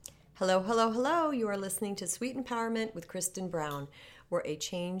Hello, hello, hello. You are listening to Sweet Empowerment with Kristen Brown, where a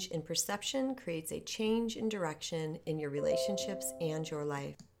change in perception creates a change in direction in your relationships and your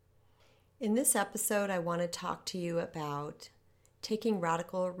life. In this episode, I want to talk to you about taking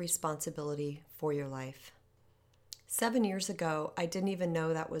radical responsibility for your life. 7 years ago, I didn't even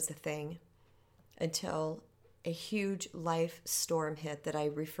know that was a thing until a huge life storm hit that I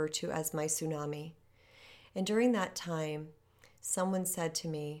refer to as my tsunami. And during that time, someone said to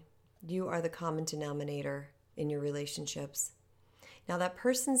me, "You are the common denominator in your relationships." Now, that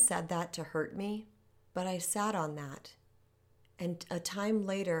person said that to hurt me, but I sat on that. And a time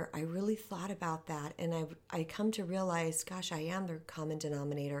later, I really thought about that, and I come to realize, gosh, I am the common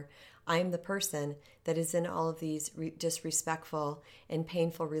denominator. I am the person that is in all of these disrespectful and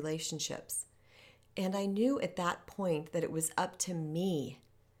painful relationships. And I knew at that point that it was up to me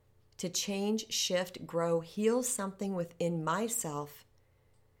to change, shift, grow, heal something within myself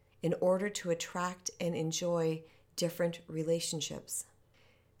in order to attract and enjoy different relationships.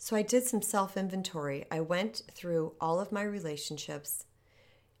 So I did some self-inventory. I went through all of my relationships,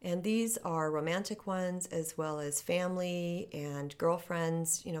 and these are romantic ones as well as family and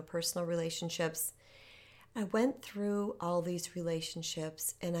girlfriends, personal relationships. I went through all these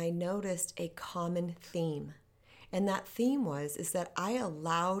relationships and I noticed a common theme. And that theme is that I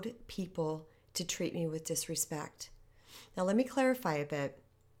allowed people to treat me with disrespect. Now let me clarify a bit.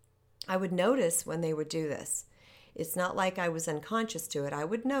 I would notice when they would do this. It's not like I was unconscious to it. I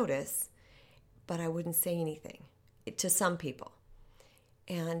would notice, but I wouldn't say anything to some people.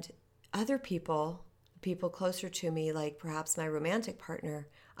 And other people closer to me, like perhaps my romantic partner,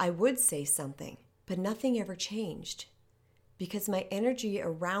 I would say something, but nothing ever changed because my energy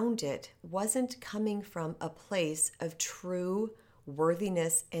around it wasn't coming from a place of true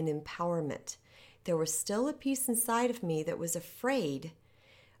worthiness and empowerment. There was still a piece inside of me that was afraid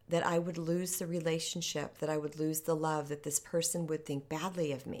that I would lose the relationship, that I would lose the love, that this person would think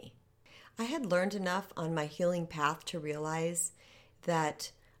badly of me. I had learned enough on my healing path to realize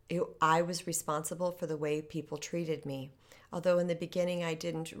that I was responsible for the way people treated me. Although in the beginning I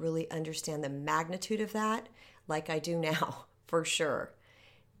didn't really understand the magnitude of that like I do now, for sure.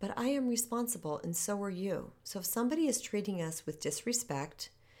 But I am responsible, and so are you. So if somebody is treating us with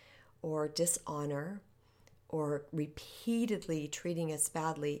disrespect or dishonor, or repeatedly treating us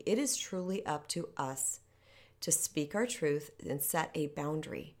badly, it is truly up to us to speak our truth and set a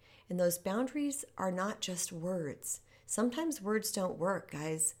boundary. And those boundaries are not just words. Sometimes words don't work,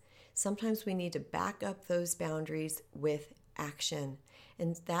 guys. Sometimes we need to back up those boundaries with action.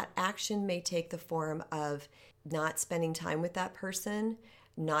 And that action may take the form of not spending time with that person,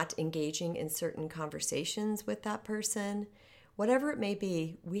 not engaging in certain conversations with that person. Whatever it may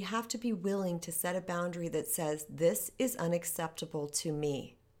be, we have to be willing to set a boundary that says, this is unacceptable to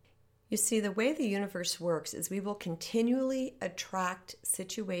me. You see, the way the universe works is we will continually attract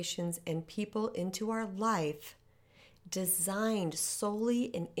situations and people into our life designed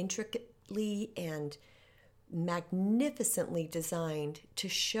solely and intricately and magnificently designed to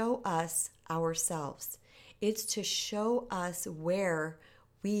show us ourselves. It's to show us where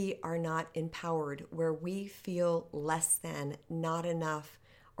we are not empowered, where we feel less than, not enough,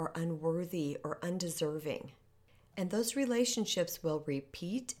 or unworthy, or undeserving. And those relationships will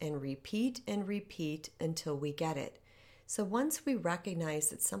repeat and repeat and repeat until we get it. So once we recognize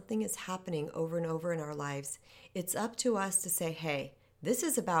that something is happening over and over in our lives, it's up to us to say, hey, this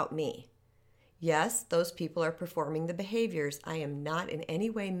is about me. Yes, those people are performing the behaviors. I am not in any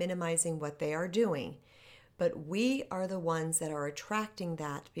way minimizing what they are doing. But we are the ones that are attracting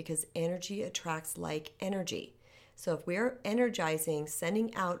that because energy attracts like energy. So if we're energizing,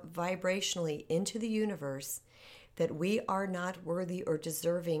 sending out vibrationally into the universe that we are not worthy or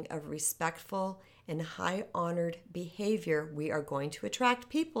deserving of respectful and high-honored behavior, we are going to attract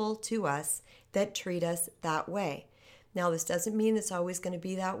people to us that treat us that way. Now, this doesn't mean it's always going to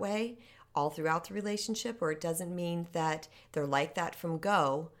be that way all throughout the relationship, or it doesn't mean that they're like that from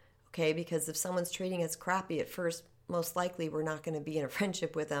go. Okay, because if someone's treating us crappy at first, most likely we're not going to be in a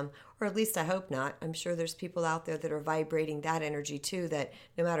friendship with them, or at least I hope not. I'm sure there's people out there that are vibrating that energy too, that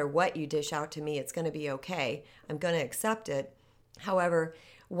no matter what you dish out to me, it's going to be okay. I'm going to accept it. However,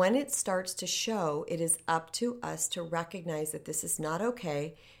 when it starts to show, it is up to us to recognize that this is not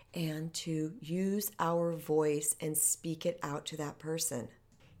okay and to use our voice and speak it out to that person.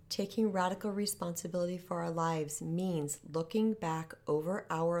 Taking radical responsibility for our lives means looking back over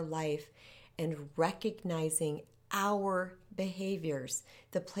our life and recognizing our behaviors,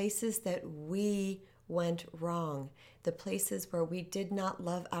 the places that we went wrong, the places where we did not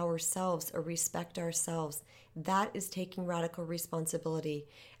love ourselves or respect ourselves. That is taking radical responsibility.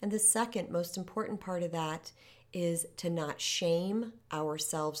 And the second most important part of that is to not shame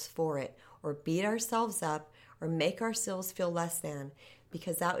ourselves for it or beat ourselves up or make ourselves feel less than,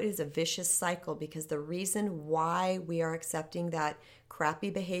 because that is a vicious cycle. Because the reason why we are accepting that crappy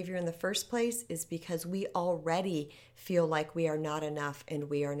behavior in the first place is because we already feel like we are not enough and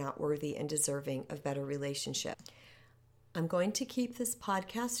we are not worthy and deserving of better relationship. I'm going to keep this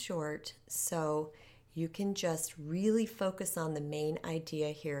podcast short so you can just really focus on the main idea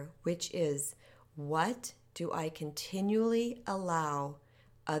here, which is, what do I continually allow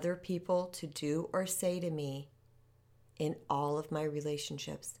other people to do or say to me in all of my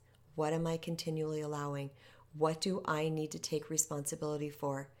relationships? What am I continually allowing? What do I need to take responsibility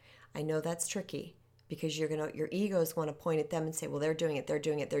for? I know that's tricky because your egos want to point at them and say, well, they're doing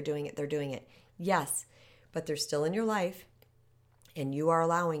it. Yes, but they're still in your life and you are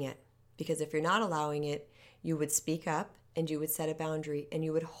allowing it. Because if you're not allowing it, you would speak up and you would set a boundary and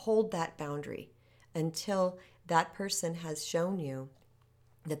you would hold that boundary until that person has shown you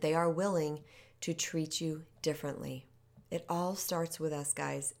that they are willing to treat you differently. It all starts with us,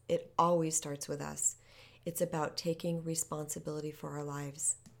 guys. It always starts with us. It's about taking responsibility for our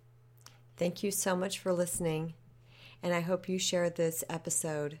lives. Thank you so much for listening, and I hope you share this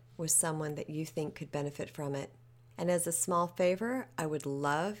episode with someone that you think could benefit from it. And as a small favor, I would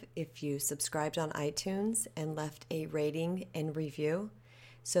love if you subscribed on iTunes and left a rating and review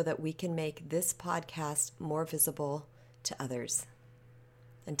so that we can make this podcast more visible to others.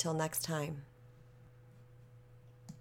 Until next time.